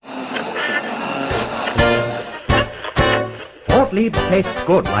Gottlieb's tastes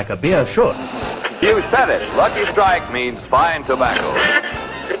good like a beer should. You said it. Lucky Strike means fine tobacco.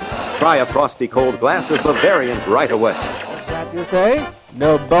 Try a frosty cold glass of Bavarian right away. What's that you say?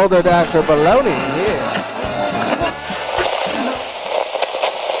 No Boulder Dash or baloney here.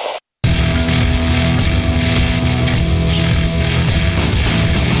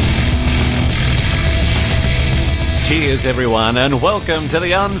 Cheers, everyone, and welcome to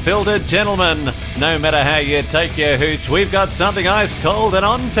the Unfiltered Gentleman. No matter how you take your hooch, we've got something ice cold and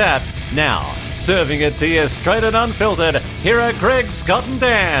on tap. Now, serving it to you straight and unfiltered, here are Greg, Scott, and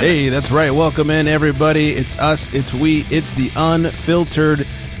Dan. Hey, that's right. Welcome in, everybody. It's us, it's we, it's the Unfiltered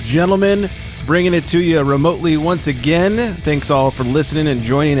Gentleman, bringing it to you remotely once again. Thanks all for listening and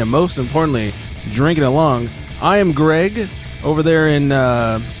joining, and most importantly, drinking along. I am Greg. Over there in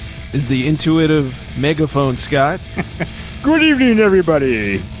is the intuitive megaphone Scott. Good evening,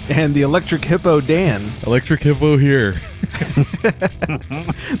 everybody. And the electric hippo Dan. Electric hippo here.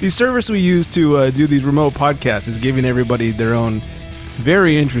 The service we use to do these remote podcasts is giving everybody their own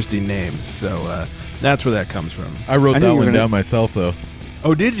very interesting names. So that's where that comes from. I wrote that one down myself, though.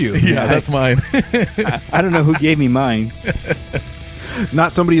 Oh, did you? Yeah, that's mine. I don't know who gave me mine.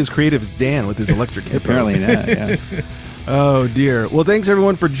 Not somebody as creative as Dan with his electric hippo. Apparently not, yeah. Oh, dear. Well, thanks,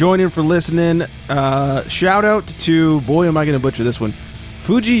 everyone, for joining, for listening. Shout out to, boy, am I going to butcher this one,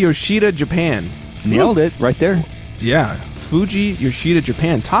 Fuji Yoshida, Japan. Nailed it right there. Yeah, Fuji Yoshida,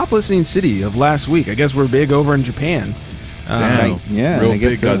 Japan. Top listening city of last week. I guess we're big over in Japan. Damn. Yeah, Real I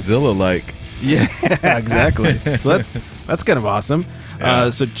guess big so. Godzilla-like. Yeah, exactly. So that's kind of awesome.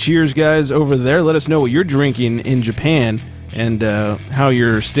 Yeah. So cheers, guys, over there. Let us know what you're drinking in Japan and how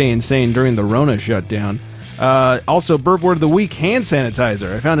you're staying sane during the Rona shutdown. Also, burp word of the week, hand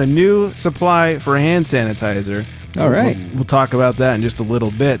sanitizer. I found a new supply for hand sanitizer. All right. We'll talk about that in just a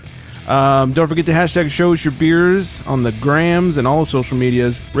little bit. Don't forget to hashtag show us your beers on the grams and all the social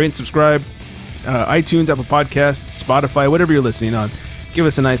medias. Rate and subscribe. iTunes, Apple Podcasts, Spotify, whatever you're listening on. Give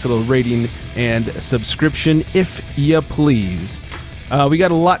us a nice little rating and subscription if you please. We got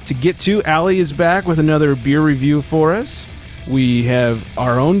a lot to get to. Allie is back with another beer review for us. We have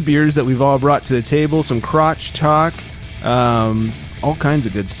our own beers that we've all brought to the table, some crotch talk, all kinds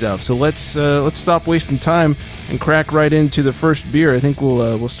of good stuff. So let's stop wasting time and crack right into the first beer. I think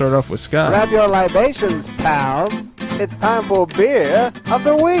we'll start off with Scott. Grab your libations, pals. It's time for beer of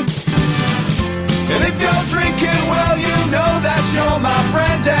the week. And if you're drinking, well, you know that you're my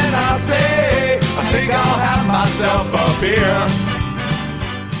friend. And I'll say, I think I'll have myself a beer.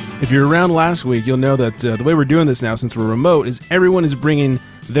 If you're around last week, you'll know that the way we're doing this now, since we're remote, is everyone is bringing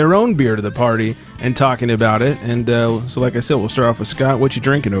their own beer to the party and talking about it. And so, like I said, we'll start off with Scott. What you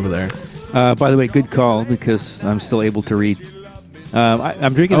drinking over there? By the way, good call, because I'm still able to read.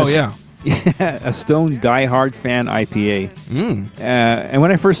 I'm drinking a Stone Die Hard Fan IPA. And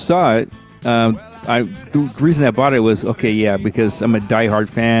when I first saw it, the reason I bought it was, because I'm a Die Hard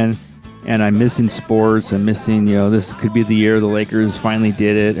fan. And I'm missing sports. I'm missing, this could be the year the Lakers finally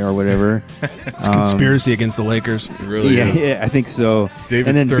did it or whatever. It's conspiracy against the Lakers. It really is. Yeah, I think so.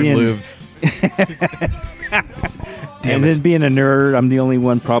 David Stern lives. And then being a nerd, I'm the only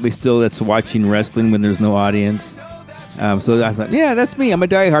one probably still that's watching wrestling when there's no audience. So I thought, yeah, that's me. I'm a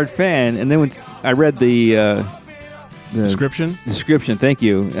diehard fan. And then when I read the description, thank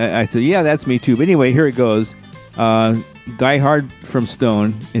you. I said, yeah, that's me too. But anyway, here it goes. Die Hard from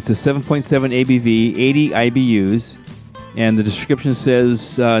Stone. It's a 7.7 ABV, 80 IBUs, and the description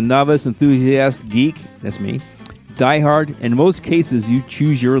says, novice, enthusiast, geek, that's me, Die Hard, in most cases you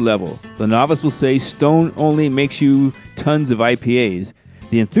choose your level. The novice will say Stone only makes you tons of IPAs.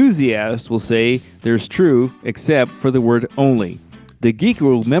 The enthusiast will say there's true, except for the word only. The geek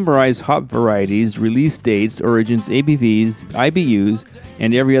will memorize hop varieties, release dates, origins, ABVs, IBUs,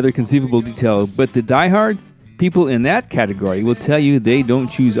 and every other conceivable detail, but the Die Hard, people in that category will tell you they don't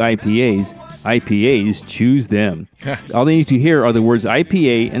choose IPAs. IPAs choose them. All they need to hear are the words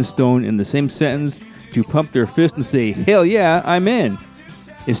IPA and Stone in the same sentence to pump their fist and say, hell yeah, I'm in.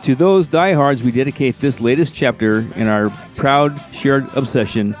 It's to those diehards we dedicate this latest chapter in our proud shared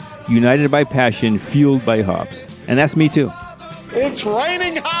obsession, united by passion, fueled by hops. And that's me too. It's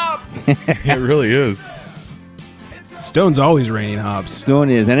raining hops! It really is. Stone's always raining hops. Stone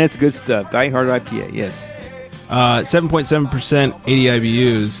is, and it's good stuff. Die Hard IPA, yes. 7.7%, 80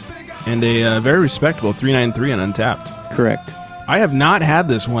 IBUs, and a very respectable 393 on Untapped. Correct. I have not had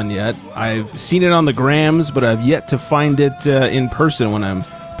this one yet. I've seen it on the grams, but I've yet to find it in person when I'm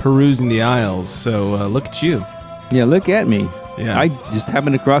perusing the aisles. So look at you. Yeah, look at me. Yeah. I just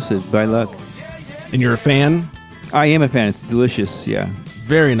happened across it by luck. And you're a fan? I am a fan. It's delicious, yeah.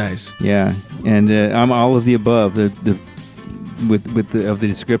 Very nice. Yeah, and I'm all of the above. The with the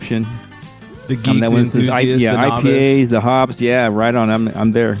description. The geek, that the one says enthusiast, the novice. IPAs, the hops. Yeah, right on.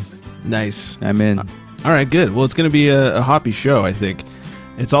 I'm there. Nice. I'm in. All right, good. Well, it's going to be a hoppy show, I think.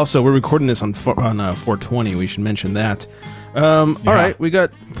 It's also, we're recording this on 420. We should mention that. All right, we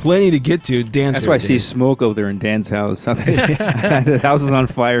got plenty to get to. Dan's That's here, why I see Dan. smoke over there in Dan's house. The house is on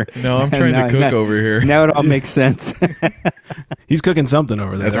fire. No, I'm trying to cook over here. Now it all makes sense. He's cooking something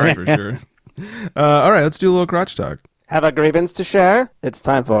over there. That's That's right. for sure. All right, let's do a little crotch talk. Have a grievance to share? It's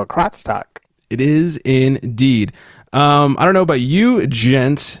time for crotch talk. It is indeed. I don't know about you,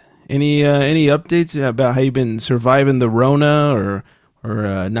 gent. Any updates about how you've been surviving the Rona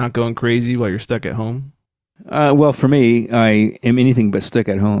or not going crazy while you're stuck at home? Well, for me, I am anything but stuck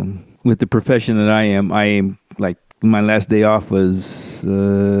at home. With the profession that I am like my last day off was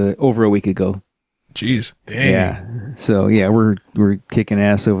over a week ago. Jeez. Dang. Yeah. So yeah, we're kicking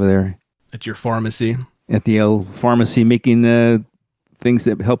ass over there At your pharmacy. at the old pharmacy, making things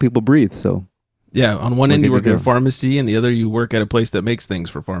that help people breathe. So Yeah, on one We're end you good work to at a go. pharmacy, and the other you work at a place that makes things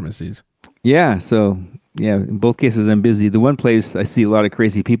for pharmacies. yeah. So yeah, in both cases I'm busy. The one place I see a lot of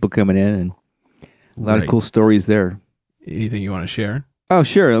crazy people coming in and a lot Right. of cool stories there. Anything you want to share? Oh,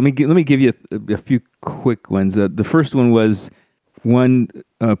 sure. Let me give you a few quick ones. The first one was one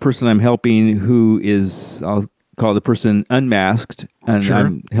person I'm helping who is, I'll call the person unmasked, and Sure.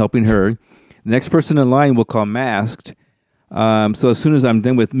 I'm helping her. The next person in line we'll call masked. So as soon as I'm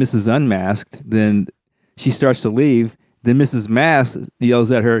done with Mrs. Unmasked, then she starts to leave. Then Mrs. Masked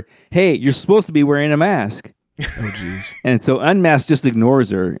yells at her, "Hey, you're supposed to be wearing a mask." Oh, jeez. And so Unmasked just ignores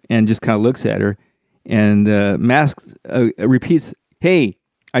her and just kind of looks at her. And Masked repeats, "Hey,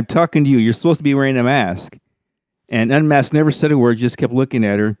 I'm talking to you. You're supposed to be wearing a mask." And Unmasked never said a word, just kept looking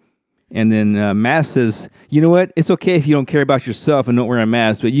at her. And then Masked says, "You know what? It's okay if you don't care about yourself and don't wear a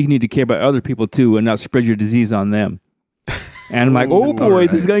mask, but you need to care about other people too and not spread your disease on them." And I'm like, oh boy, right.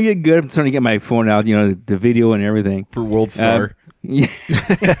 this is going to get good. I'm starting to get my phone out, the video and everything. For World Star. Yeah.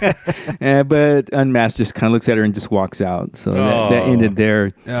 But Unmasked just kind of looks at her and just walks out. So that Oh. ended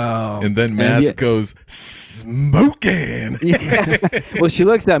there. Oh. And then Mask goes, smoking. Yeah. Well, she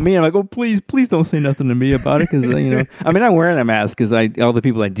looks at me and I'm like, oh, please don't say nothing to me about it. Because, I mean, I'm wearing a mask because all the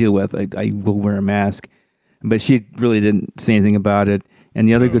people I deal with, I will wear a mask. But she really didn't say anything about it. And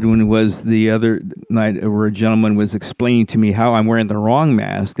the other good one was the other night where a gentleman was explaining to me how I'm wearing the wrong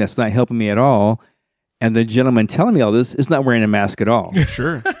mask. That's not helping me at all. And the gentleman telling me all this is not wearing a mask at all.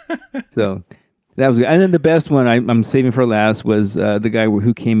 Sure. So that was good. And then the best one I'm saving for last was the guy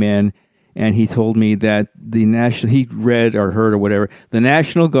who came in and he told me that he read or heard or whatever, the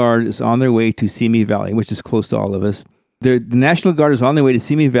National Guard is on their way to Simi Valley, which is close to all of us. The National Guard is on their way to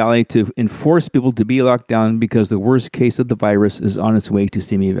Simi Valley to enforce people to be locked down because the worst case of the virus is on its way to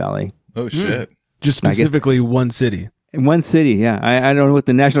Simi Valley. Oh, shit. Just specifically one city. In one city, yeah. I don't know what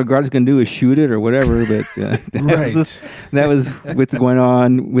the National Guard is going to do is shoot it or whatever, but Right. that was what's going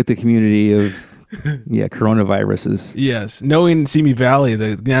on with the community of coronaviruses. Yes. Knowing Simi Valley,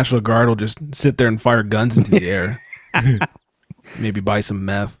 the National Guard will just sit there and fire guns into the air. Maybe buy some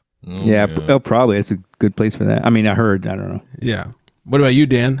meth. Probably. It's a good place for that. I mean, I heard. I don't know. Yeah. What about you,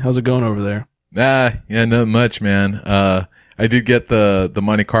 Dan? How's it going over there? Yeah, not much, man. I did get the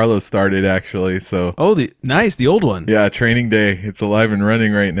Monte Carlo started, actually, so... Oh, the old one. Yeah, training day. It's alive and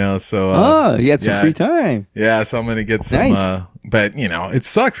running right now, so... You had some free time. Yeah, so I'm going to get some... Nice. But, it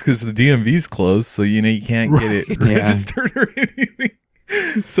sucks because the DMV's closed, so, you can't get it Yeah. registered or anything.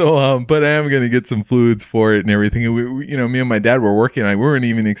 So, but I am going to get some fluids for it and everything. And we, me and my dad were working. We weren't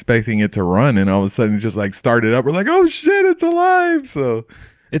even expecting it to run, and all of a sudden it just like started up. We're like, oh shit, it's alive. So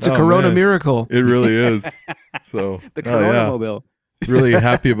It's a Corona man. miracle. It really is. So The Corona Mobile. really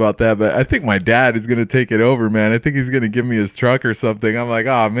happy about that. But I think my dad is going to take it over, man. I think he's going to give me his truck or something. I'm like,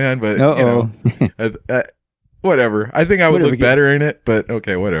 oh man, but whatever. I think I would Whatever look better in it, but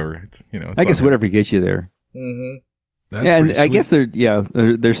okay, whatever. It's it's I guess all right. whatever gets you there. That's Yeah, and pretty I sweet.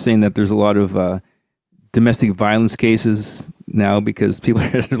 guess they're saying that there's a lot of domestic violence cases now because people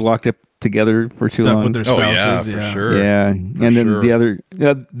are locked up together for too Stuck long. with their Oh spouses. yeah, for sure. Yeah, and then sure.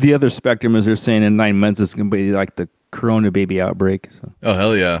 the other spectrum is they're saying in 9 months it's going to be like the Corona baby outbreak. So. Oh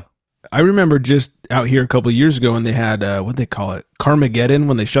hell yeah. I remember just out here a couple of years ago when they had what they call it, Carmageddon,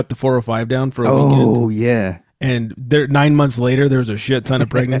 when they shut the 405 down for a weekend. Yeah. And 9 months later, there was a shit ton of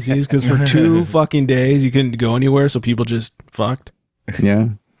pregnancies because for 2 fucking days you couldn't go anywhere, so people just fucked. Yeah.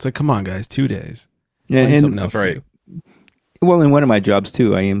 It's like, come on, guys, 2 days. Yeah, Find and something else That's to right. do. well, in one of my jobs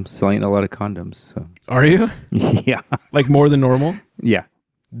too, I am selling a lot of condoms. So. Are you Yeah. like more than normal? Yeah.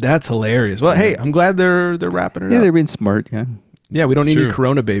 That's hilarious. Well, hey, I'm glad they're wrapping it Yeah, up. they're being smart. Yeah. Yeah, we don't It's need any true.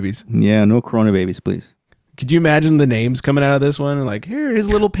 Corona babies. Yeah. No Corona babies, please. Could you imagine the names coming out of this one? Like, here, his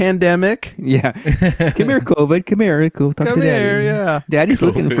little pandemic. Yeah. Come here, COVID. Come here. Go talk Come to Daddy. here, yeah. Daddy's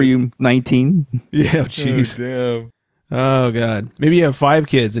looking for you, 19. Yeah, jeez. Damn. Oh, God. Maybe you have 5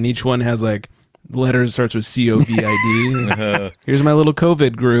 kids and each one has like letters starts with COVID. Here's my little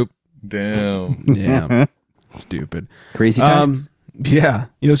COVID group. Damn. Yeah. Stupid. Crazy times. Yeah.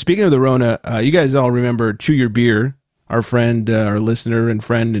 Speaking of the Rona, you guys all remember Chew Your Beer, our friend, our listener and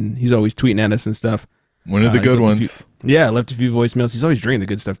friend, and he's always tweeting at us and stuff. One of the good ones. Left a few voicemails. He's always drinking the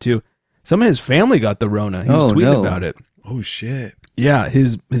good stuff too. Some of his family got the Rona. He was tweeting about it. Oh, shit. Yeah,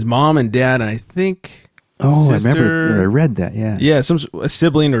 his mom and dad, and I think I sister, remember. I read that, yeah. Yeah, a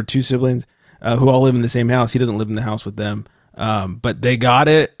sibling or 2 siblings who all live in the same house. He doesn't live in the house with them. But they got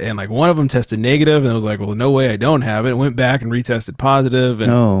it, and like one of them tested negative, and I was like, well, no way I don't have it. Went back and retested positive.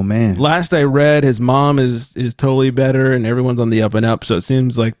 And oh, man. Last I read, his mom is totally better, and everyone's on the up and up. So it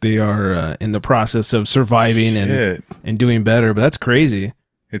seems like they are in the process of surviving and doing better. But that's crazy.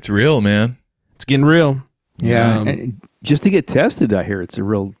 It's real, man. It's getting real. Yeah. And just to get tested, I hear it's a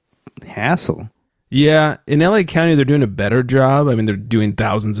real hassle. Yeah. In LA County, they're doing a better job. I mean, they're doing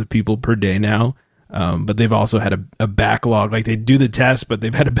thousands of people per day now. But they've also had a backlog. Like, they do the test, but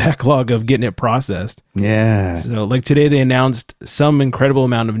they've had a backlog of getting it processed. Yeah. So, like, today they announced some incredible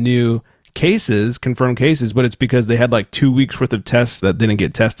amount of new cases, confirmed cases, but it's because they had like 2 weeks worth of tests that didn't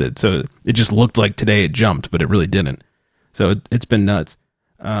get tested. So it just looked like today it jumped, but it really didn't. So it's been nuts.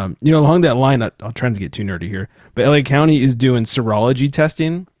 Along that line, I'll try not to get too nerdy here, but LA County is doing serology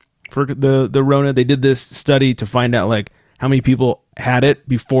testing for the Rona. They did this study to find out like how many people had it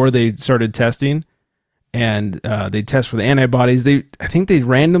before they started testing. And they test for the antibodies. I think they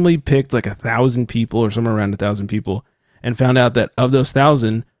randomly picked like 1,000 people or somewhere around 1,000 people, and found out that of those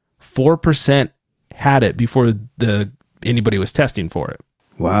 1,000, 4% had it before anybody was testing for it.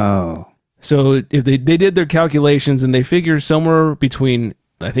 Wow. So if they did their calculations, and they figure somewhere between,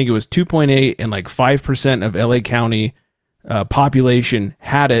 I think it was 2.8 and like 5% of LA County population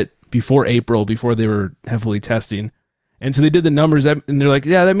had it before April, before they were heavily testing. And so they did the numbers, and they're like,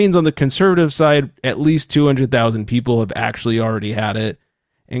 yeah, that means on the conservative side, at least 200,000 people have actually already had it,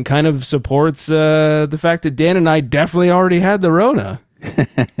 and kind of supports the fact that Dan and I definitely already had the Rona.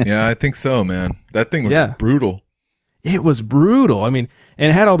 Yeah, I think so, man. That thing was brutal. It was brutal. I mean, and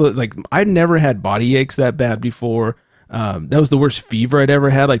it had all the, like, I'd never had body aches that bad before. That was the worst fever I'd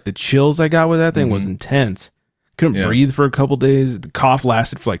ever had. Like, the chills I got with that thing was intense. Couldn't breathe for a couple days. The cough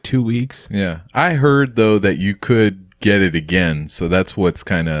lasted for like 2 weeks. Yeah. I heard, though, that you could get it again, so that's what's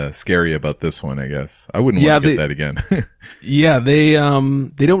kind of scary about this one, I guess. I wouldn't want to get that again. Yeah, they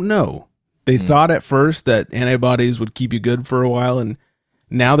don't know. They thought at first that antibodies would keep you good for a while, and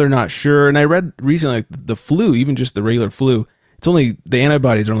now they're not sure. And I read recently, like, the flu, even just the regular flu, the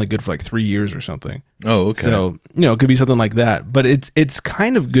antibodies are only good for like 3 years or something. Oh, okay. So, it could be something like that. But it's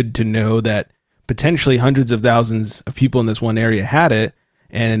kind of good to know that potentially hundreds of thousands of people in this one area had it,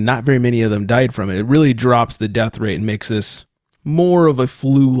 and not very many of them died from it. It really drops the death rate and makes this more of a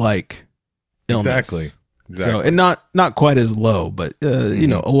flu-like illness. Exactly. So, and not quite as low, but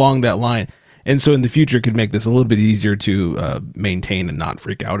along that line. And so in the future could make this a little bit easier to maintain and not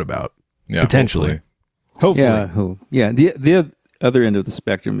freak out about. Yeah, potentially. Hopefully. Yeah. The other end of the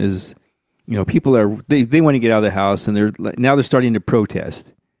spectrum is, people they want to get out of the house, and they're starting to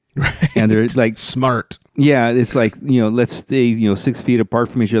protest. Right. And they're like smart. Yeah, it's like, let's stay 6 feet apart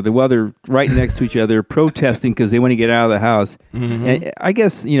from each other while they're right next to each other protesting because they want to get out of the house. Mm-hmm. And I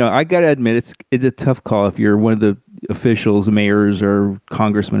guess, I got to admit, it's a tough call if you're one of the officials, mayors or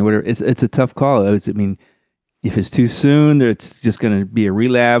congressmen or whatever. It's a tough call. If it's too soon, it's just going to be a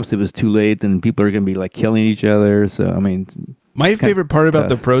relapse. If it's too late, then people are going to be like killing each other. So, I mean, my favorite part about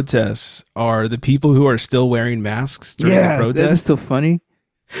the protests are the people who are still wearing masks during the protest. That's so funny.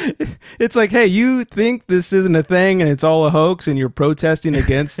 It's like, hey, you think this isn't a thing and it's all a hoax and you're protesting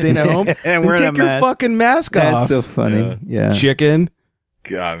against staying at home? And take your fucking mask off. That's so funny. Yeah. Chicken.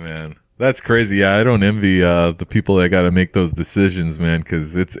 God, man. That's crazy. Yeah, I don't envy the people that got to make those decisions, man,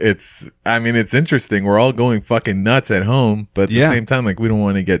 because it's interesting. We're all going fucking nuts at home, but at the same time, like, we don't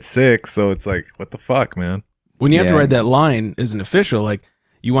want to get sick. So it's like, what the fuck, man? When you have to ride that line as an official, like,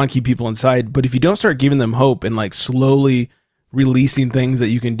 you want to keep people inside, but if you don't start giving them hope and like slowly releasing things that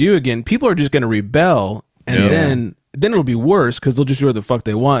you can do again, people are just going to rebel, and then it'll be worse because they'll just do what the fuck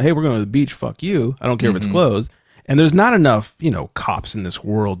they want. Hey, we're going to the beach. Fuck you. I don't care if it's closed. And there's not enough, cops in this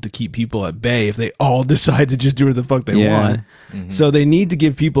world to keep people at bay if they all decide to just do what the fuck they want. Mm-hmm. So they need to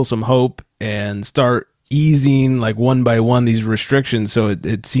give people some hope and start easing, like, one by one these restrictions. So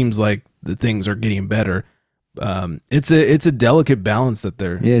it seems like the things are getting better. It's a delicate balance that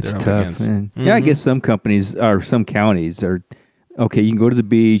they're it's they're up tough. against. Man. Yeah, I guess some companies or some counties are okay. You can go to the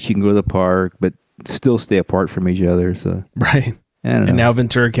beach, you can go to the park, but still stay apart from each other. So Right. I don't know. And now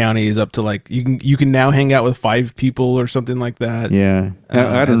Ventura County is up to like you can now hang out with 5 people or something like that. yeah, I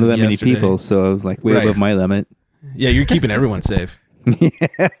don't as know of that many yesterday. people, so I was like way Right. above my limit. Yeah, you're keeping everyone safe.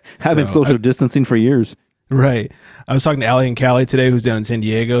 I've been So, social distancing for years. Right. I was talking to Allie and Callie today, who's down in San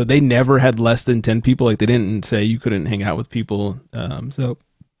Diego. They never had less than 10 people. Like, they didn't say you couldn't hang out with people. So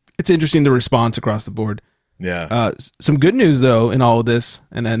it's interesting, the response across the board. Yeah. Some good news, though, in all of this,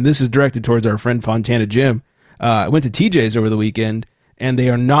 and this is directed towards our friend Fontana Jim. I went to TJ's over the weekend, and they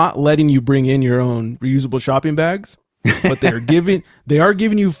are not letting you bring in your own reusable shopping bags, but they are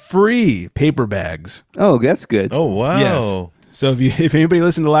giving you free paper bags. Oh, that's good. Oh wow. Yes. So if anybody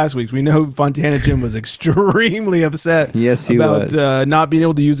listened to last week's, we know Fontana Jim was extremely upset Yes, he about was. Not being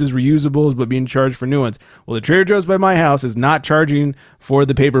able to use his reusables, but being charged for new ones. Well, the Trader Joe's by my house is not charging for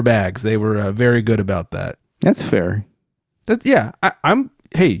the paper bags. They were very good about that. That's fair. I'm.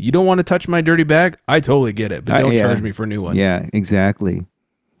 Hey, you don't want to touch my dirty bag? I totally get it, but don't charge me for a new one. Yeah, exactly.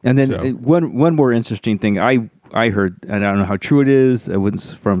 And then So- one more interesting thing I heard, and I don't know how true it is. It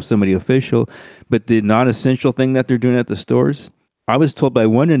wasn't from somebody official, but the non-essential thing that they're doing at the stores. I was told by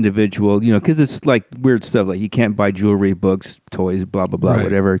one individual, because it's like weird stuff, like you can't buy jewelry, books, toys, blah blah blah, Right.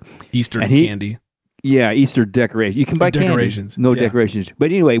 whatever. Easter And he- candy. Yeah, Easter decorations. You can buy candy. decorations. No Yeah. decorations.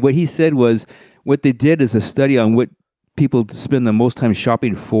 But anyway, what he said was what they did is a study on what people spend the most time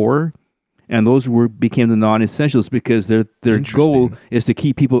shopping for, and those became the non-essentials because their goal Interesting. is to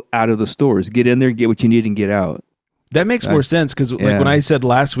keep people out of the stores. Get in there, get what you need, and get out. That makes more sense because, like, yeah. when I said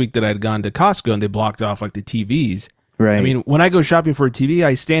last week that I'd gone to Costco and they blocked off like the TVs. Right. I mean, when I go shopping for a TV,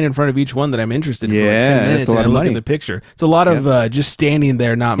 I stand in front of each one that I'm interested in for like Yeah, 10 that's minutes a lot and I of look money. at the picture. It's a lot of just standing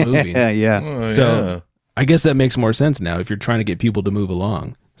there not moving. yeah. Oh, So yeah. I guess that makes more sense now if you're trying to get people to move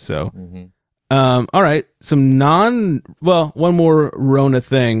along. So, Mm-hmm. all right. One more Rona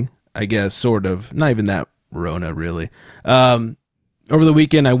thing, I guess, sort of. Not even that Rona, really. Over the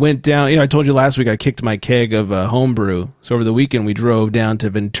weekend, I went down. I told you last week I kicked my keg of homebrew. So over the weekend, we drove down to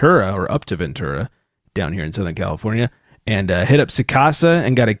Ventura, or up to Ventura, down here in Southern California, and hit up Sicasa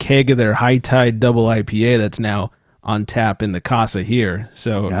and got a keg of their High Tide Double IPA that's now on tap in the Casa here.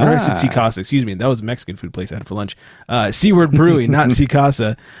 So, or I said Sicasa, excuse me. That was a Mexican food place I had for lunch. Seaward Brewing, not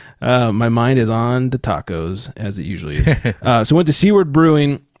Sicasa. My mind is on the tacos, as it usually is. So went to Seaward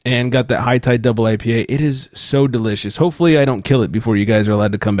Brewing and got that High Tide Double IPA. It is so delicious. Hopefully I don't kill it before you guys are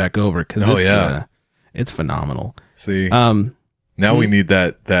allowed to come back over, because it's phenomenal. See. Now we need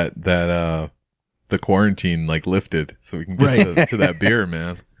that the quarantine like lifted so we can get to that beer,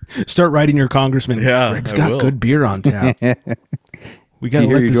 man. Start writing your congressman. Yeah, Greg's I got will. good beer on tap. We got to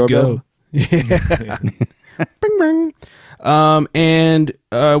You let hear this your go. Yeah. Bing, bing. And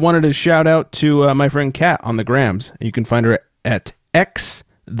I wanted to shout out to my friend Kat on the Grams. You can find her at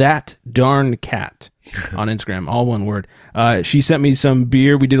XThatDarnCat on Instagram, all one word. She sent me some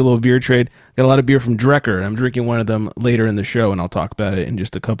beer. We did a little beer trade. Got a lot of beer from Drecker, and I'm drinking one of them later in the show, and I'll talk about it in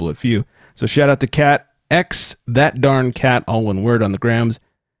just a couple of few. So shout out to Kat, XThatDarnCat, all one word on the Grams.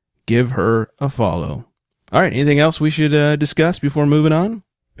 Give her a follow. All right, anything else we should discuss before moving on?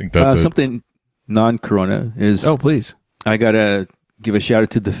 I think that's it. Something non-corona is. Oh, please. I gotta give a shout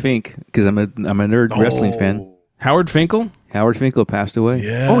out to the Fink because I'm a nerd wrestling fan. Howard Finkel? Howard Finkel passed away.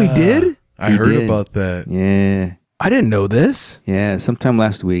 Yeah. Oh, he did? I He heard did. about that. Yeah, I didn't know this. yeah. Sometime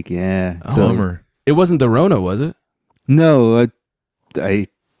last week. Yeah. Bummer. It wasn't the Rona, was it? No, I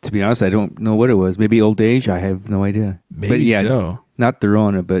to be honest, I don't know what it was. Maybe old age. I have no idea. Maybe but yeah, so. not the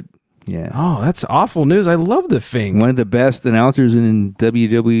Rona, but yeah. Oh, that's awful news. I love the Fink. One of the best announcers in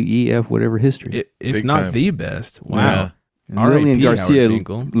WWEF whatever history. If Big not time. the best. Wow. Yeah. And R.I.P. Lillian Garcia Howard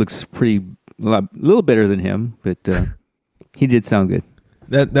Finkel. looks pretty a little better than him, but he did sound good.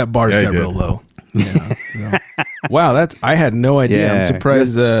 That bar Yeah, he set did. real low. Yeah. So. Wow, I had no idea. Yeah. I'm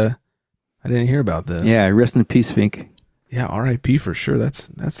surprised I didn't hear about this. Yeah, rest in peace, Fink. Yeah, R.I.P. for sure. That's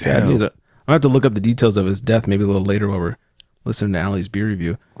sad Damn. news. I'll have to look up the details of his death maybe a little later while we're listening to Allie's beer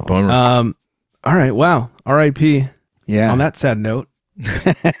review. Bummer. All right, wow. R.I.P. Yeah. On that sad note,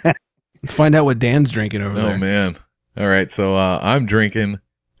 let's find out what Dan's drinking over Oh there. man. All right, so I'm drinking.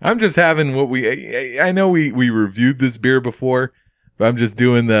 I'm just having what I know we reviewed this beer before, but I'm just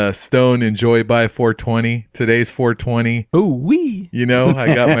doing the Stone Enjoy by 420. Today's 420. Oh, wee. You know,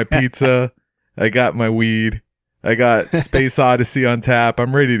 I got my pizza, I got my weed, I got Space Odyssey on tap.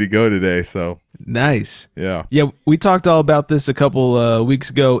 I'm ready to go today, so Nice. yeah. Yeah, we talked all about this a couple weeks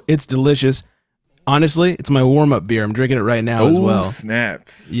ago. It's delicious. Honestly, it's my warm-up beer. I'm drinking it right now as well.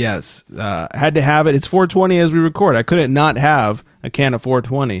 Snaps. Yes. Had to have it. It's 420 as we record. I couldn't not have a can of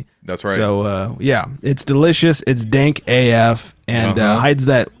 420. That's right. So, yeah, it's delicious. It's dank AF and hides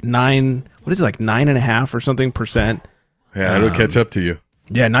that 9.5 or something percent. Yeah, it'll catch up to you.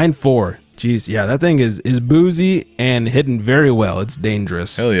 Yeah, 9.4. Jeez, yeah, that thing is boozy and hidden very well. It's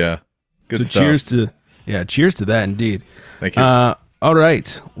dangerous. Hell yeah. Good stuff. Cheers to that indeed. Thank you. All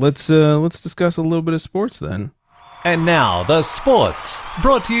right, let's discuss a little bit of sports then. And now, the sports,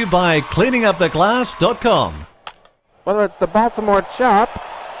 brought to you by cleaninguptheglass.com. Whether it's the Baltimore Chop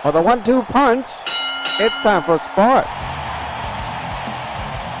or the 1-2 punch, it's time for sports.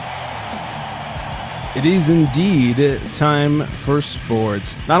 It is indeed time for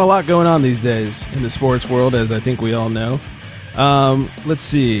sports. Not a lot going on these days in the sports world, as I think we all know. Let's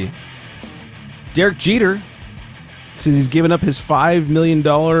see. Derek Jeter says he's given up his $5 million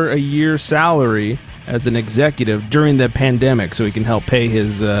a year salary as an executive during the pandemic so he can help pay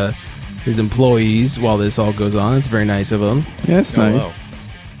his employees while this all goes on. It's very nice of him. Yeah, that's nice. Wow.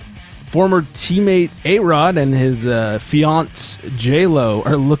 Former teammate A-Rod and his fiance J-Lo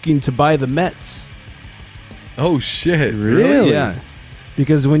are looking to buy the Mets. Oh, shit. Really? Yeah.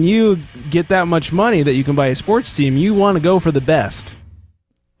 Because when you get that much money that you can buy a sports team, you want to go for the best.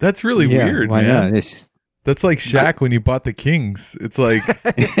 That's really Yeah, weird, why man. not? It's That's like Shaq when he bought the Kings. It's like,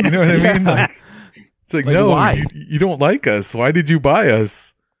 you know what I mean? Like, it's like no, why? you don't like us. Why did you buy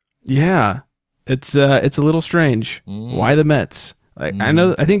us? Yeah. It's a little strange. Why the Mets? Like I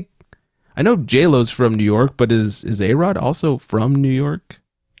know J-Lo's from New York, but is A-Rod also from New York?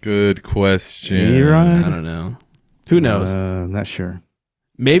 Good question. A-Rod? I don't know. Who knows? I'm not sure.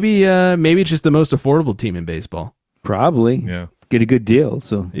 Maybe it's just the most affordable team in baseball. Probably. Yeah. Get a good deal.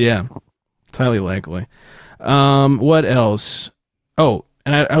 So Yeah. It's highly likely. What else? Oh,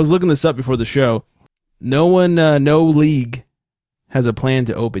 and I was looking this up before the show. No league has a plan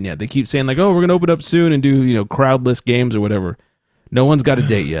to open yet. They keep saying like, "Oh, we're going to open up soon and do, crowdless games or whatever." No one's got a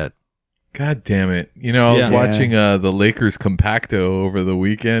date yet. God damn it. I was watching the Lakers Compacto over the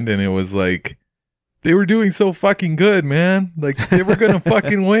weekend, and it was like, they were doing so fucking good, man. Like, they were going to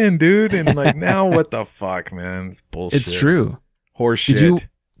fucking win, dude. And like, now what the fuck, man? It's bullshit. It's true. Horse shit.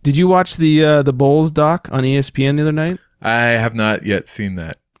 Did you watch the Bulls doc on ESPN the other night? I have not yet seen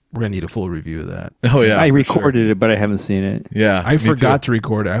that. We're going to need a full review of that. Oh, yeah. I recorded it, but I haven't seen it. Yeah. I forgot to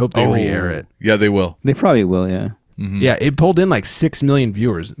record it. I hope they re-air it. Yeah, they will. They probably will, yeah. Mm-hmm. Yeah, it pulled in like 6 million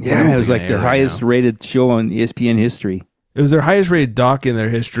viewers. Yeah, it was like their highest rated show on ESPN history. It was their highest rated doc in their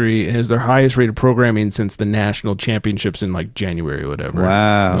history, and it was their highest rated programming since the national championships in like January or whatever.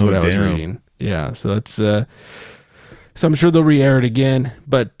 Wow. That's what I was reading. Yeah, so that's so I'm sure they'll re-air it again.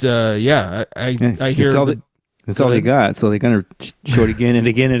 But yeah, I hear that's all they got. So they're gonna show it again and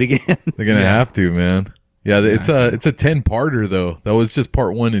again and again. They're gonna have to, man. Yeah, it's a 10-parter though. That was just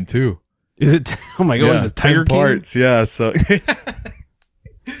part 1 and 2. Is it? Oh my god! Yeah, is it Tiger 10 parts. King? Yeah, so That's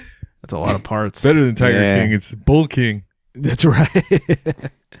a lot of parts. better than Tiger King. It's Bull King. That's right.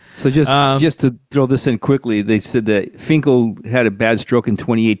 So just to throw this in quickly, they said that Finkel had a bad stroke in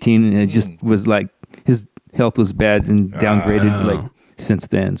 2018, and it just was like his health was bad and downgraded like since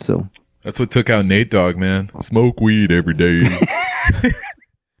then. So that's what took out Nate Dogg, man. Smoke weed every day.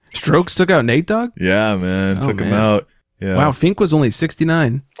 Strokes took out Nate Dogg? Yeah, man. Oh, Took him man. out. Yeah. Wow, Fink was only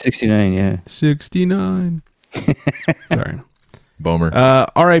 69. 69, yeah. 69. Sorry. Bummer.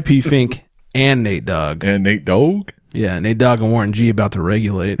 R.I.P. Fink and Nate Dogg. And Nate Dogg? Yeah, Nate Dogg and Warren G about to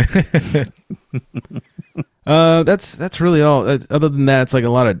regulate. That's really all. Other than that, it's like a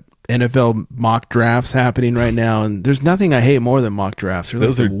lot of NFL mock drafts happening right now, and there's nothing I hate more than mock drafts.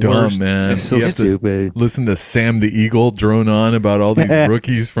 Those are dumb, man. It's so You have to stupid. listen to Sam the Eagle drone on about all these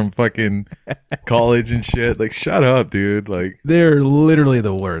rookies from fucking college and shit. Like, shut up, dude. Like, They're literally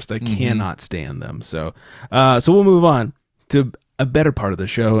the worst. I cannot stand them. So we'll move on to a better part of the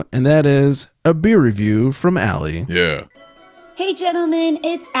show, and that is a beer review from Allie. yeah. Hey gentlemen,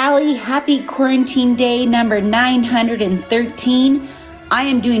 it's Allie. Happy quarantine day number 913. I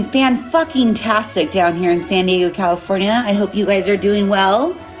am doing fan-fucking-tastic down here in San Diego, California. I hope you guys are doing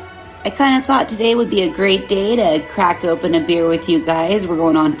well. I kind of thought today would be a great day to crack open a beer with you guys. We're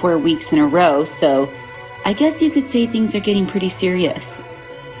going on 4 weeks in a row, so I guess you could say things are getting pretty serious.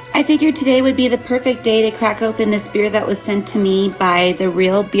 I figured today would be the perfect day to crack open this beer that was sent to me by the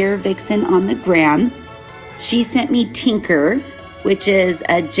Real Beer Vixen on the gram. She sent me Tinker, which is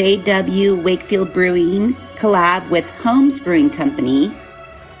a JW Wakefield Brewing collab with Holmes Brewing Company.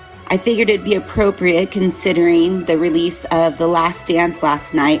 I figured it'd be appropriate considering the release of The Last Dance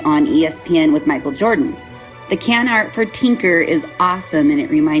last night on ESPN with Michael Jordan. The can art for Tinker is awesome, and it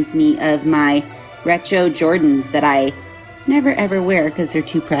reminds me of my retro Jordans that I never ever wear because they're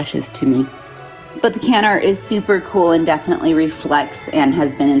too precious to me. But the can art is super cool and definitely reflects and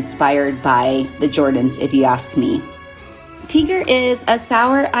has been inspired by the Jordans, if you ask me. Tinker is a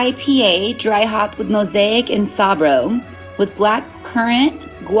sour IPA, dry hopped with Mosaic and Sabro, with black currant,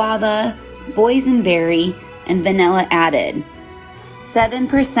 guava, boysenberry, and vanilla added. 7%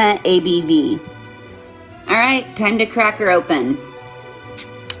 ABV. All right, time to crack her open.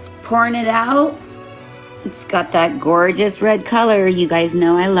 Pouring it out. It's got that gorgeous red color you guys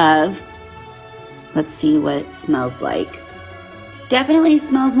know I love. Let's see what it smells like. Definitely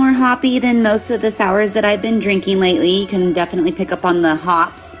smells more hoppy than most of the sours that I've been drinking lately. You can definitely pick up on the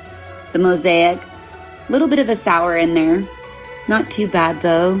hops, the Mosaic. A little bit of a sour in there. Not too bad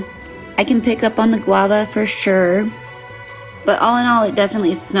though. I can pick up on the guava for sure. But all in all, it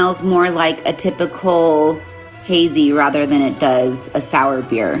definitely smells more like a typical hazy rather than it does a sour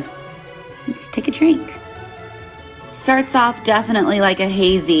beer. Let's take a drink. Starts off definitely like a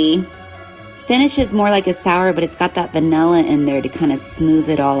hazy. Finishes more like a sour, but it's got that vanilla in there to kind of smooth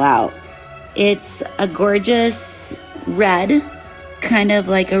it all out. It's a gorgeous red, kind of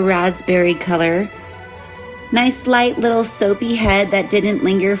like a raspberry color. Nice light little soapy head that didn't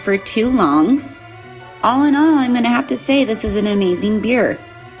linger for too long. All in all, I'm going to have to say this is an amazing beer.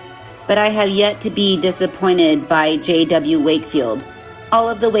 But I have yet to be disappointed by J.W. Wakefield. All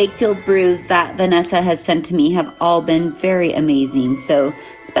of the Wakefield brews that Vanessa has sent to me have all been very amazing. So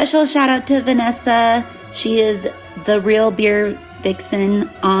special shout out to Vanessa. She is the real beer vixen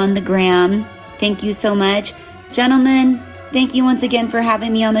on the gram. Thank you so much. Gentlemen, thank you once again for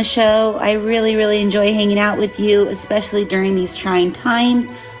having me on the show. I really, really enjoy hanging out with you, especially during these trying times.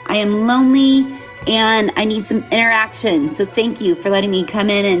 I am lonely and I need some interaction. So thank you for letting me come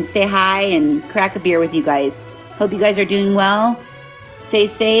in and say hi and crack a beer with you guys. Hope you guys are doing well. Stay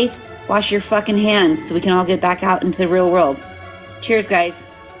safe. Wash your fucking hands so we can all get back out into the real world. Cheers, guys.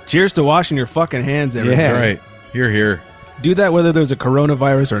 Cheers to washing your fucking hands, everyone. That's right. Here. Do that whether there's a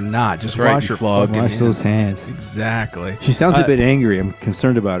coronavirus or not. Just That's right, wash you your slugs. fucking Wash those hands. Exactly. She sounds a bit angry. I'm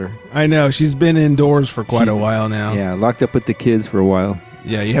concerned about her. I know. She's been indoors for quite a while now. Yeah, locked up with the kids for a while.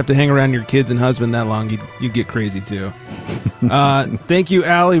 Yeah, you have to hang around your kids and husband that long, you get crazy too. Thank you,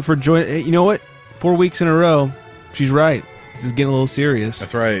 Allie, for joining. You know what? 4 weeks in a row. She's right. This is getting a little serious.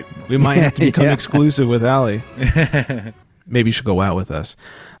 That's right. We might have to become Yeah. exclusive with Allie. Maybe she'll go out with us.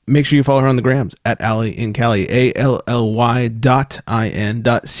 Make sure you follow her on the grams at Allie in Cali, ALLY.IN.CALLY.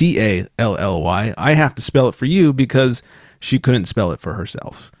 I have to spell it for you because she couldn't spell it for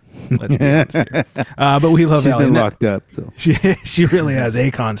herself. Let's be honest here. But we love She's Allie. been locked up, so She really has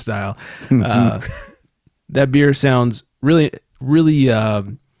Akon style. That beer sounds really, really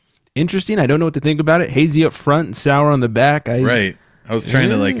interesting. I don't know what to think about it. Hazy up front and sour on the back. Right. I was trying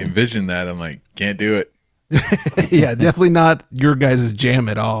to like envision that. I'm like, can't do it. Yeah, definitely not your guys' jam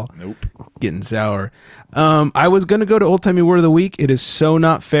at all. Nope. Getting sour. I was going to go to Old Timey Word of the Week. It is so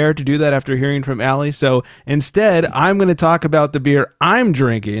not fair to do that after hearing from Allie. So instead, I'm going to talk about the beer I'm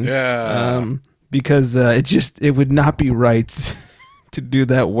drinking. Yeah. Because it would not be right to do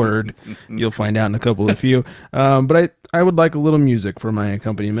that word. You'll find out in a couple of few. But I would like a little music for my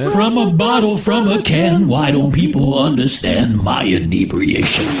accompaniment. From a bottle, from a can, why don't people understand my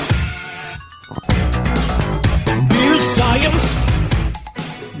inebriation? Beer science.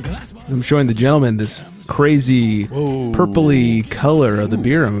 I'm showing the gentleman this crazy purpley color of the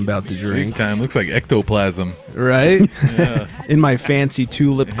beer I'm about to drink. Big time. Looks like ectoplasm. Right? Yeah. In my fancy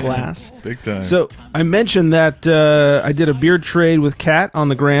tulip glass. Big time. So I mentioned that I did a beer trade with Kat on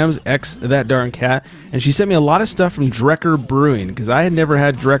the grams, X that darn cat, and she sent me a lot of stuff from Drecker Brewing because I had never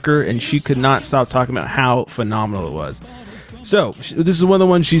had Drecker and she could not stop talking about how phenomenal it was. So this is one of the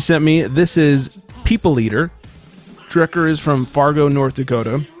ones she sent me. This is People Eater. Drecker is from Fargo, North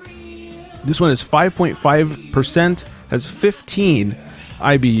Dakota. This one is 5.5%, has 15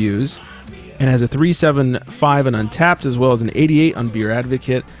 IBUs, and has a 3.75 on Untapped as well as an 88 on Beer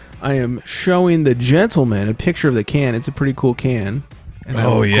Advocate. I am showing the gentleman a picture of the can. It's a pretty cool can. And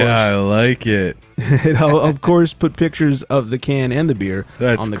I like it. I'll of course put pictures of the can and the beer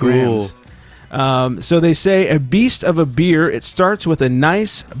That's on the cool. grams. So they say a beast of a beer. It starts with a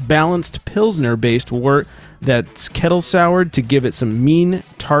nice balanced Pilsner-based wort that's kettle soured to give it some mean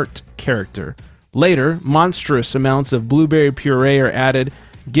tart character. Later, monstrous amounts of blueberry puree are added,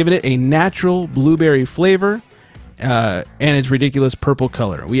 giving it a natural blueberry flavor and its ridiculous purple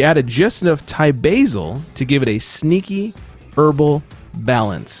color. We added just enough Thai basil to give it a sneaky herbal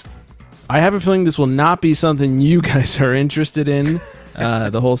balance. I have a feeling this will not be something you guys are interested in,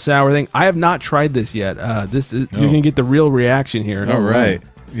 the whole sour thing. I have not tried this yet. You're going to get the real reaction here. All right.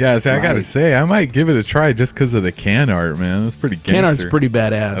 Yeah, see, I gotta say, I might give it a try just because of the can art, man. That's pretty gangster. Can art's pretty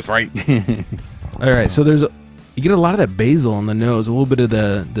badass. That's right. All right, so you get a lot of that basil on the nose, a little bit of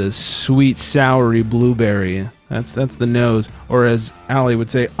the sweet, soury blueberry. That's the nose, or as Allie would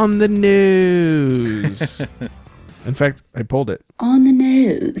say, on the nose. In fact, I pulled it. On the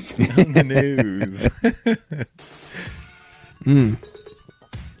nose. On the nose.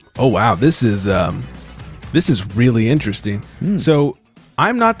 Oh wow, this is really interesting. So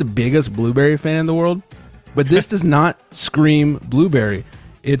I'm not the biggest blueberry fan in the world, but this does not scream blueberry.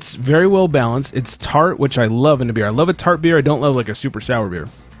 It's very well balanced. It's tart, which I love in a beer. I love a tart beer. I don't love like a super sour beer.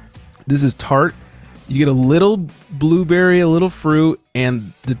 This is tart. You get a little blueberry, a little fruit,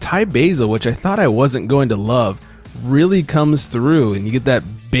 and the Thai basil, which I thought I wasn't going to love, really comes through, and you get that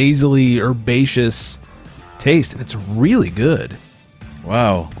basil-y, herbaceous taste, and it's really good.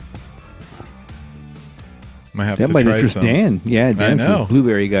 Wow. Might have That to might try interest some. Dan. Yeah, Dan's I know. the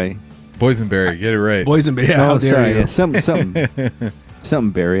blueberry guy. Boysenberry, get it right. Boysenberry, yeah, how dare sorry, you. Yeah,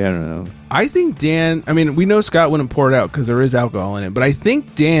 something berry. I don't know. I think Dan, I mean, we know Scott wouldn't pour it out because there is alcohol in it, but I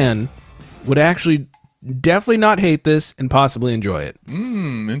think Dan would actually definitely not hate this and possibly enjoy it.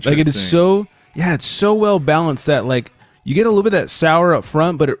 Interesting. Like, it is so, it's so well balanced that, like, you get a little bit of that sour up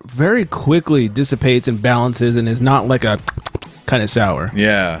front, but it very quickly dissipates and balances and is not like a kind of sour.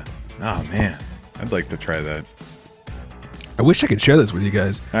 Yeah. Oh, man. I'd like to try that. I wish I could share this with you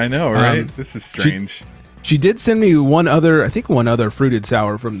guys. I know, right? This is strange. She did send me one other fruited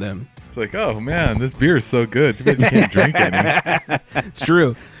sour from them. It's like, oh, man, this beer is so good. Too bad you can't drink any. It's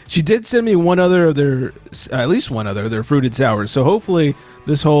true. She did send me at least one other of their fruited sours. So hopefully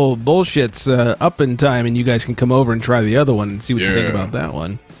this whole bullshit's up in time and you guys can come over and try the other one and see what you think about that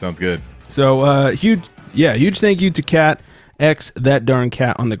one. Sounds good. So huge thank you to Kat X, that darn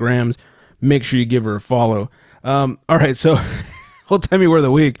cat on the grams. Make sure you give her a follow. All right, so Old Timey Word of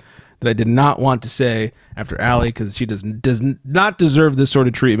the Week that I did not want to say after Allie, because she does not deserve this sort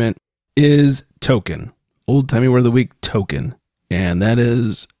of treatment, is token. Old Timey Word of the Week, token. And that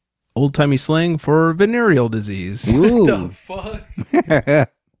is old timey slang for venereal disease. Ooh. What the fuck?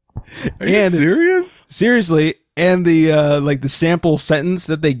 Are you serious? Seriously. And the the sample sentence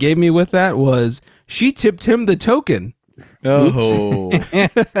that they gave me with that was, she tipped him the token. Oh. Yeah,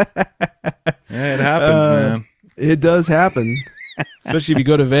 it happens, man. It does happen. Especially if you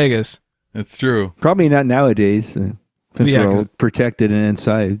go to Vegas. It's true. Probably not nowadays, since we're all protected and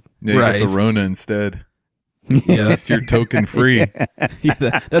inside. Yeah, you got the Rona instead. Yeah, that's your token free.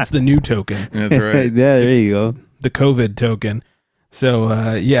 Yeah, that's the new token. That's right. Yeah, there you go. The COVID token. So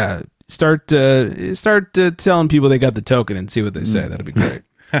start telling people they got the token and see what they say. That'd be great.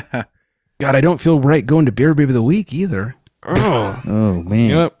 God, I don't feel right going to Beer Baby of the Week either. Oh man.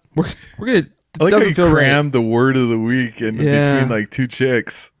 You know what? We're gonna. I like how you feel crammed the word of the week in between like two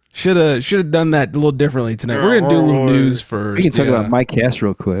chicks. Should have done that a little differently tonight. We're gonna do a little news first. We can talk about Mike Hess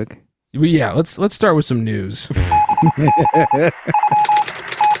real quick. Yeah, let's start with some news.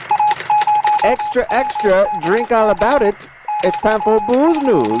 Extra, extra, drink all about it. It's time for booze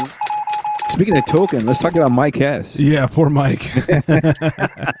news. Speaking of token, let's talk about Mike Hess. Yeah, poor Mike.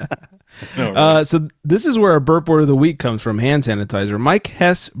 So this is where our burp word of the week comes from, hand sanitizer. Mike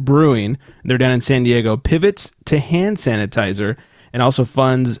Hess Brewing, they're down in San Diego, pivots to hand sanitizer and also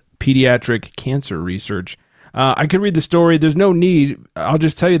funds pediatric cancer research. I could read the story. There's no need. I'll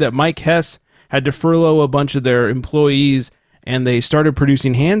just tell you that Mike Hess had to furlough a bunch of their employees, and they started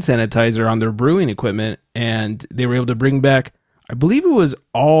producing hand sanitizer on their brewing equipment, and they were able to bring back, I believe it was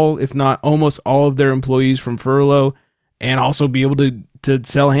all, if not almost all of their employees from furlough, and also be able to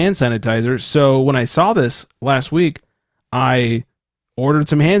sell hand sanitizer. So when I saw this last week, I ordered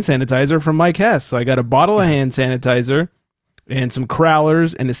some hand sanitizer from Mike Hess. So I got a bottle of hand sanitizer and some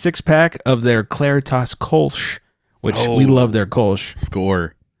Crowlers and a 6-pack of their Claritas Kolsch, which we love their Kolsch.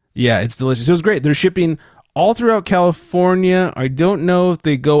 Score. Yeah, it's delicious. It was great. They're shipping all throughout California. I don't know if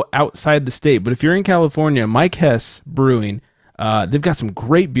they go outside the state, but if you're in California, Mike Hess Brewing, they've got some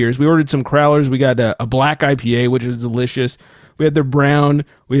great beers. We ordered some Crowlers. We got a black IPA, which is delicious. We had their brown.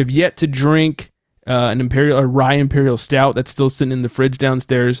 We have yet to drink a rye imperial stout that's still sitting in the fridge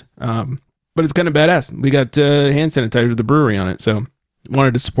downstairs. But it's kind of badass. We got hand sanitizer with the brewery on it, so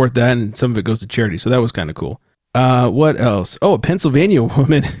wanted to support that, and some of it goes to charity. So that was kind of cool. What else? Oh, a Pennsylvania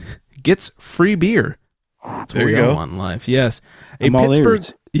woman gets free beer. That's what we all want in life. Yes,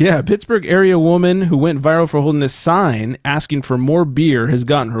 Pittsburgh area woman who went viral for holding a sign asking for more beer has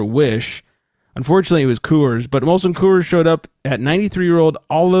gotten her wish. Unfortunately, it was Coors, but Molson Coors showed up at 93-year-old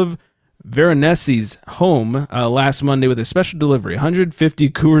Olive Veronesi's home last Monday with a special delivery, 150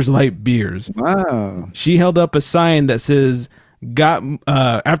 Coors Light beers. Wow. She held up a sign that says, got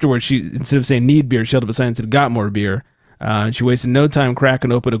afterwards. She, instead of saying need beer, she held up a sign and said got more beer. And she wasted no time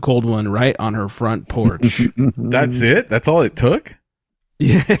cracking open a cold one right on her front porch. That's it? That's all it took?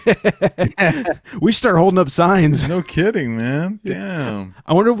 Yeah. We should start holding up signs. No kidding, man. Damn.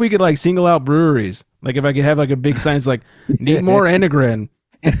 I wonder if we could like single out breweries. Like if I could have like a big sign that's like need more Enegren.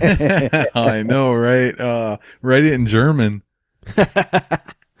 I know, right? Write it in German.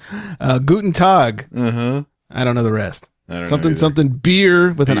 Guten Tag. Uh-huh. I don't know the rest. I don't know something either. something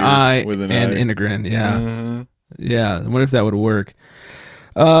beer with an Beer I with an and I. Enegren. Yeah. Uh-huh. Yeah. I wonder if that would work.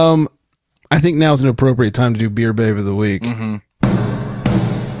 I think now is an appropriate time to do Beer Babe of the Week. Mm-hmm.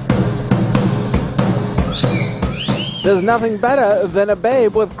 There's nothing better than a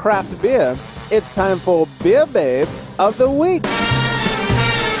babe with craft beer. It's time for Beer Babe of the Week.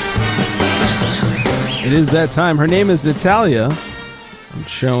 It is that time. Her name is Natalia. I'm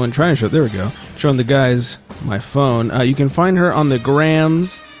trying to show. There we go. Showing the guys my phone. You can find her on the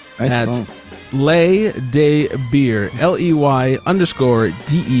grams at Lay de Beer. LEY_DE_beer.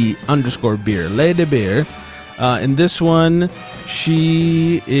 Lay de Beer. In this one,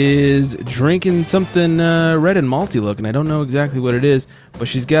 she is drinking something red and malty looking. I don't know exactly what it is, but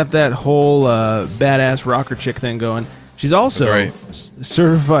she's got that whole badass rocker chick thing going. She's also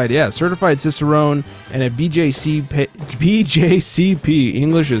certified Cicerone and a BJCP,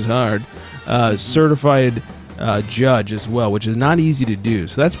 English is hard, certified judge as well, which is not easy to do.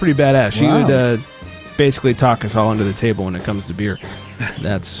 So that's pretty badass. She would basically talk us all under the table when it comes to beer.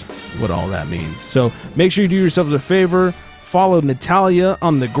 That's what all that means. So make sure you do yourselves a favor. Follow Natalia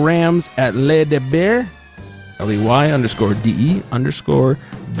on the grams at Le de Beer, LEY_DE_beer.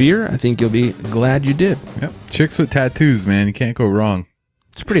 I think you'll be glad you did. Yep. Chicks with tattoos, man. You can't go wrong.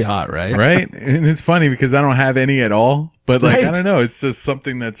 It's pretty hot, right? Right? And it's funny because I don't have any at all. But like, Right. I don't know. It's just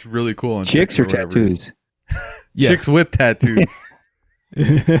something that's really cool. On Chicks or whatever. tattoos? Yes. Chicks with tattoos.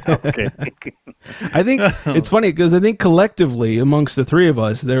 Okay. I think it's funny because I think collectively amongst the three of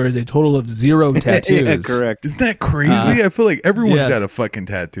us, there is a total of 0 tattoos. Yeah, correct. Isn't that crazy? I feel like everyone's yes. got a fucking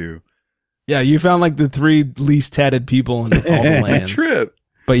tattoo. Yeah, you found like the 3 least tatted people in all the It's a lands. trip.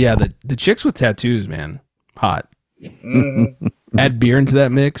 But yeah, the chicks with tattoos, man, hot. Add beer into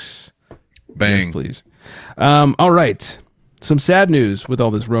that mix. Bang. Yes, please. All right. Some sad news with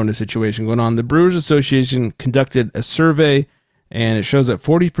all this Rona situation going on. The Brewers Association conducted a survey, and it shows that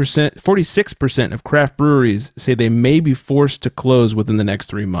 46% of craft breweries say they may be forced to close within the next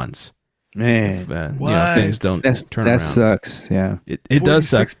 3 months. Man, What? Things don't turn that around. sucks. Yeah, It does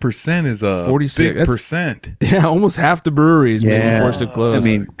suck. 46% is a 46, big that's- percent. Yeah, almost half the breweries may be forced to close. I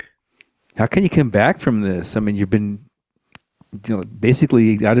mean, how can you come back from this? I mean, you've been,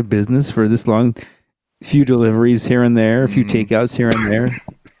 basically out of business for this long. Few deliveries here and there, a few takeouts here and there,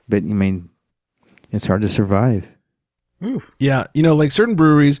 but I mean, it's hard to survive. Yeah, like certain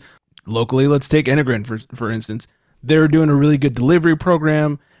breweries locally, let's take Enegren for instance, they're doing a really good delivery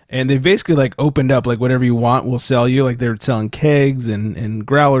program, and they basically like opened up like whatever you want, we'll sell you. Like they're selling kegs and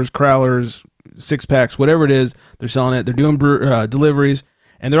growlers, crowlers, 6-packs, whatever it is, they're selling it. They're doing deliveries,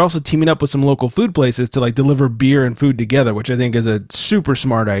 and they're also teaming up with some local food places to like deliver beer and food together, which I think is a super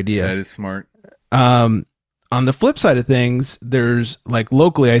smart idea. That is smart. On the flip side of things, there's like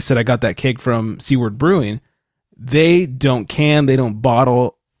locally, I said I got that keg from Seaward Brewing. They don't can, they don't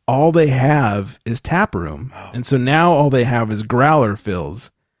bottle. All they have is tap room. And so now all they have is growler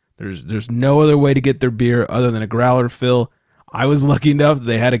fills. There's no other way to get their beer other than a growler fill. I was lucky enough that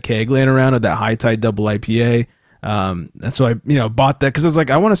they had a keg laying around of that High Tide Double IPA. And so I, bought that because I was like,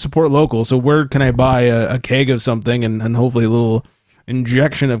 I want to support local. So where can I buy a keg of something and hopefully a little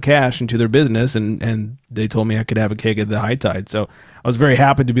injection of cash into their business, and they told me I could have a keg at the High Tide, so I was very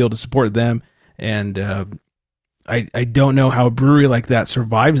happy to be able to support them. And I don't know how a brewery like that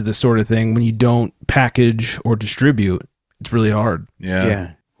survives this sort of thing when you don't package or distribute. It's really hard.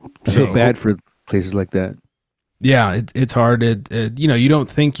 I feel bad for places like that. Yeah, it's hard. You don't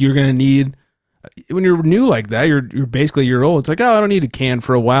think you're gonna need, when you're new like that, you're basically a year old. It's like, oh, I don't need a can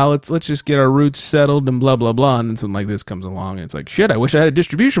for a while. Let's just get our roots settled and blah blah blah. And then something like this comes along, and it's like, shit, I wish I had a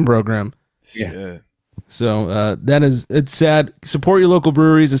distribution program. Yeah. So it's sad. Support your local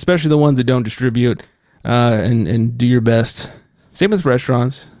breweries, especially the ones that don't distribute, and do your best. Same with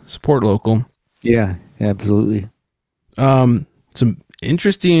restaurants. Support local. Yeah, absolutely. Some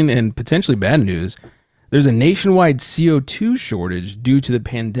interesting and potentially bad news. There's a nationwide CO2 shortage due to the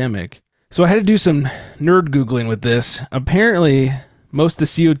pandemic. So I had to do some nerd Googling with this. Apparently, most of the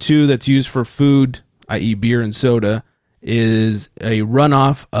CO2 that's used for food, i.e. beer and soda, is a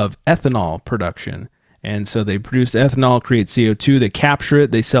runoff of ethanol production. And so they produce ethanol, create CO2, they capture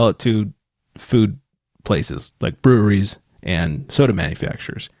it, they sell it to food places like breweries and soda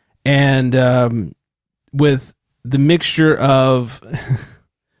manufacturers. And with the mixture of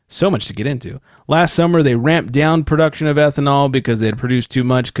so much to get into. Last summer, they ramped down production of ethanol because they had produced too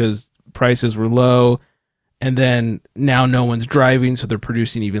much because prices were low. And then now no one's driving, so they're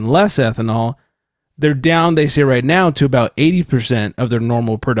producing even less ethanol. They're down, they say right now, to about 80% of their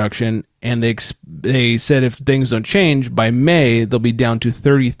normal production. And they said if things don't change, by May, they'll be down to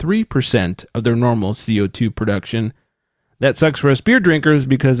 33% of their normal CO2 production. That sucks for us beer drinkers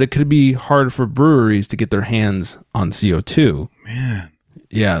because it could be hard for breweries to get their hands on CO2. Man.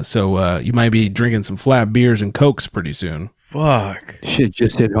 Yeah, so you might be drinking some flat beers and Cokes pretty soon. Fuck. Shit,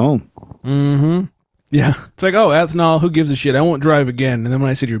 just hit home. Mm-hmm. Yeah. It's like, oh, ethanol, who gives a shit? I won't drive again. And then when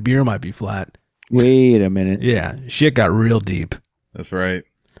I said your beer might be flat. Wait a minute. Yeah, shit got real deep. That's right.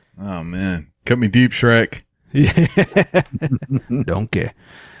 Oh, man. Cut me deep, Shrek. Yeah. Don't care.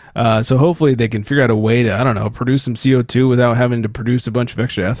 So hopefully they can figure out a way to, I don't know, produce some CO2 without having to produce a bunch of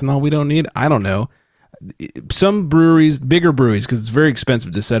extra ethanol we don't need. I don't know. Some breweries, bigger breweries, because it's very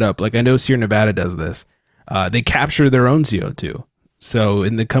expensive to set up. Like I know Sierra Nevada does this. They capture their own CO2. So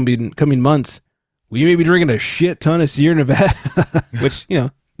in the coming months, we may be drinking a shit ton of Sierra Nevada, which, you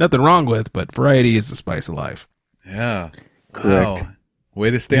know, nothing wrong with, but variety is the spice of life. Yeah. Correct. Wow.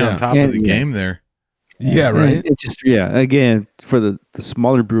 Way to stay on top of the game there. Yeah, right. And it's just, again, for the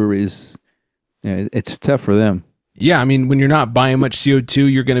smaller breweries, it's tough for them. Yeah, I mean, when you're not buying much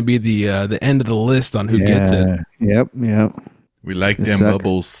CO2, you're going to be the end of the list on who gets it. Yep. We like them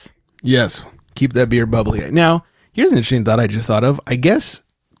bubbles. Yes, keep that beer bubbly. Now, here's an interesting thought I just thought of. I guess,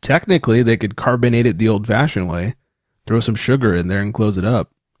 technically, they could carbonate it the old-fashioned way. Throw some sugar in there and close it up.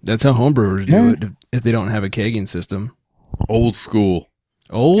 That's how homebrewers do it if they don't have a kegging system. Old school.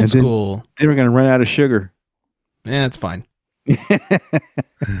 Old school. They were going to run out of sugar. Yeah, it's fine.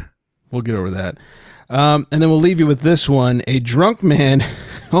 We'll get over that. And then we'll leave you with this one. A drunk man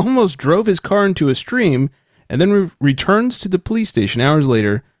almost drove his car into a stream and then returns to the police station hours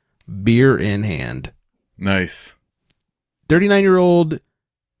later, beer in hand. Nice. 39-year-old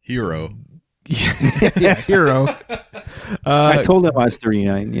hero. Yeah, hero. I told him I was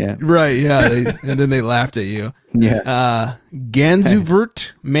 39, yeah. Right, yeah. And then they laughed at you. Yeah.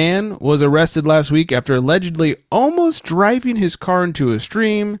 Ganzuvert man was arrested last week after allegedly almost driving his car into a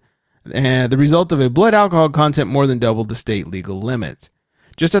stream, and the result of a blood alcohol content more than doubled the state legal limit.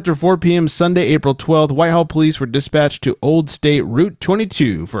 Just after 4 p.m. Sunday, April 12th, Whitehall police were dispatched to Old State Route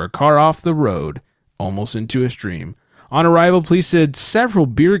 22 for a car off the road, almost into a stream. On arrival, police said several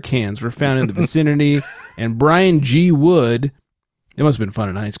beer cans were found in the vicinity, and Brian G. Wood, it must have been fun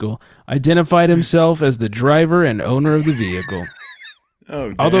in high school, identified himself as the driver and owner of the vehicle.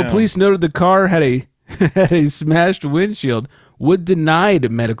 Although police noted the car had a smashed windshield, Wood denied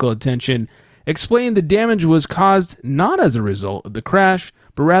medical attention, explaining the damage was caused not as a result of the crash,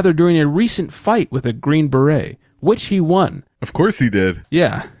 but rather during a recent fight with a Green Beret, which he won. Of course he did.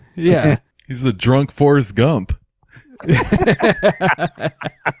 Yeah. He's the drunk Forrest Gump.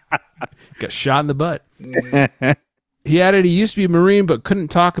 Got shot in the butt. He added he used to be a Marine but couldn't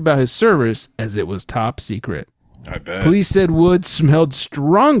talk about his service as it was top secret. I bet. Police said Wood smelled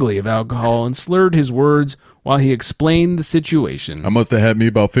strongly of alcohol and slurred his words while he explained the situation. I must have had me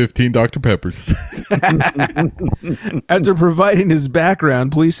about 15 Dr. Peppers. After providing his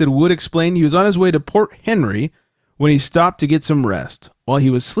background, police said Wood explained he was on his way to Port Henry when he stopped to get some rest. While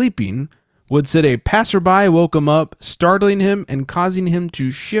he was sleeping, Wood said a passerby woke him up, startling him and causing him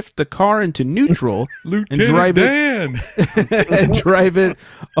to shift the car into neutral and drive it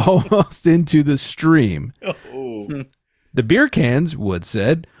almost into the stream. Oh. The beer cans, Wood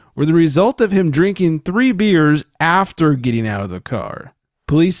said, were the result of him drinking 3 beers after getting out of the car.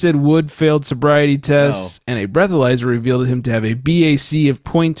 Police said Wood failed sobriety tests, and a breathalyzer revealed him to have a BAC of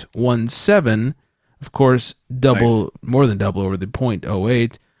 .17, of course, more than double over the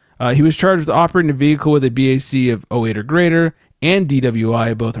 .08. He was charged with operating a vehicle with a BAC of 08 or greater, and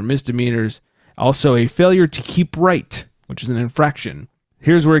DWI, both are misdemeanors. Also, a failure to keep right, which is an infraction.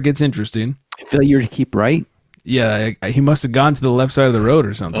 Here's where it gets interesting. Failure to keep right? Yeah, he must have gone to the left side of the road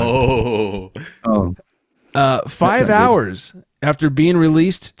or something. Oh. 5 hours after being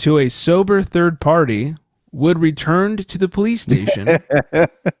released to a sober third party, Wood returned to the police station,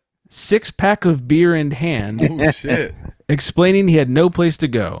 6-pack of beer in hand. Oh, shit. Explaining he had no place to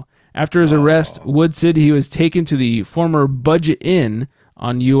go. After his arrest, Wood said he was taken to the former Budget Inn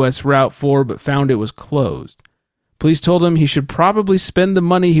on U.S. Route 4, but found it was closed. Police told him he should probably spend the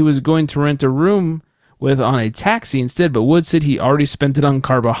money he was going to rent a room with on a taxi instead, but Wood said he already spent it on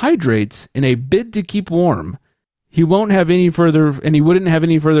carbohydrates in a bid to keep warm. He won't have any further, and he wouldn't have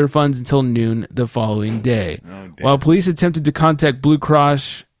any further funds until noon the following day. While police attempted to contact Blue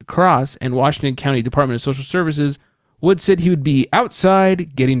Cross and Washington County Department of Social Services, Wood said he would be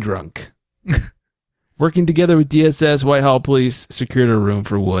outside getting drunk. Working together with DSS, Whitehall police secured a room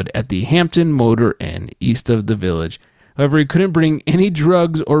for Wood at the Hampton Motor Inn east of the village. However, he couldn't bring any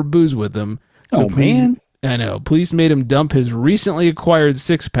drugs or booze with him. So man. I know. Police made him dump his recently acquired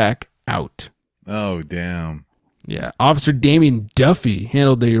six-pack out. Oh, damn. Yeah. Officer Damien Duffy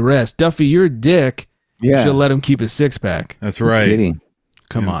handled the arrest. Duffy, you're a dick. Yeah. You should let him keep his six-pack. That's right. Kidding.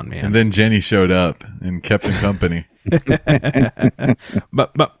 Come on, man. And then Jenny showed up and kept him company.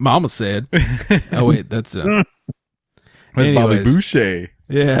 but Mama said, oh, wait, that's... That's Bobby anyways. Boucher.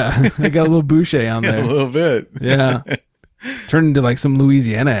 Yeah. I got a little Boucher on Yeah, there. a little bit. Yeah. Turned into like some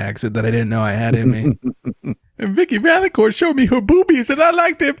Louisiana accent that I didn't know I had in me. And Vicky Valancourt showed me her boobies, and I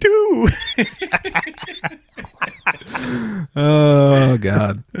liked them too. Oh,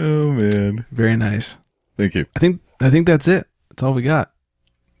 God. Oh, man. Very nice. Thank you. I think that's it. That's all we got.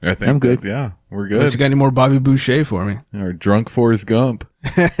 I think I'm good. Yeah, we're Unless you good. got any more Bobby Boucher for me. Our drunk Forrest Gump.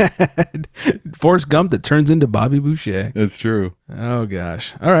 Forrest Gump that turns into Bobby Boucher. That's true. Oh,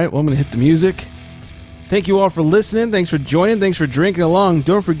 gosh. All right. Well, I'm going to hit the music. Thank you all for listening. Thanks for joining. Thanks for drinking along.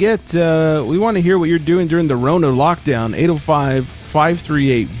 Don't forget, we want to hear what you're doing during the Rona lockdown.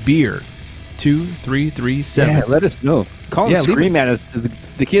 805-538-BEER. 2337. Yeah, let us know. Call and Yeah, leave scream at us.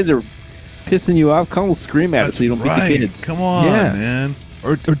 The kids are pissing you off. Call and scream at us so you don't beat the kids. Come on, Yeah. man.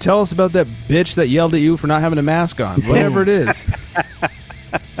 Or tell us about that bitch that yelled at you for not having a mask on. Whatever it is.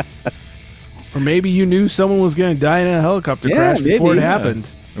 Or maybe you knew someone was going to die in a helicopter crash before maybe, it yeah. happened.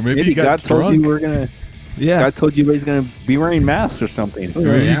 Or maybe you got told drunk. you we're gonna. Yeah. God told you everybody's gonna be wearing masks or something. Or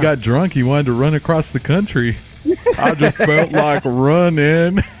maybe you got drunk. You wanted to run across the country. I just felt like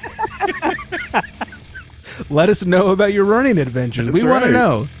running. Let us know about your running adventures. That's we want to right.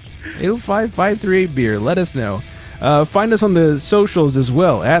 know. 805-538-BEER. Let us know. Find us on the socials as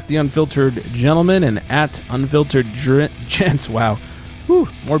well, at The Unfiltered Gentleman and at Unfiltered Gents. Wow. Whew,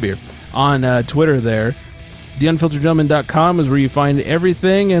 more beer. On Twitter there. TheUnfilteredGentleman.com is where you find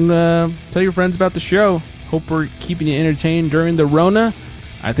everything, and tell your friends about the show. Hope we're keeping you entertained during the Rona.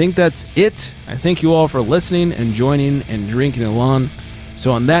 I think that's it. I thank you all for listening and joining and drinking along.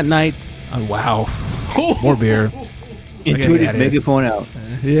 So on that night, wow, more beer. Intuitive megaphone out.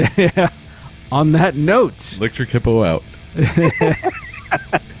 Yeah. On that note, Electric Hippo out.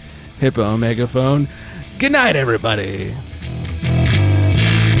 Hippo megaphone. Good night, everybody.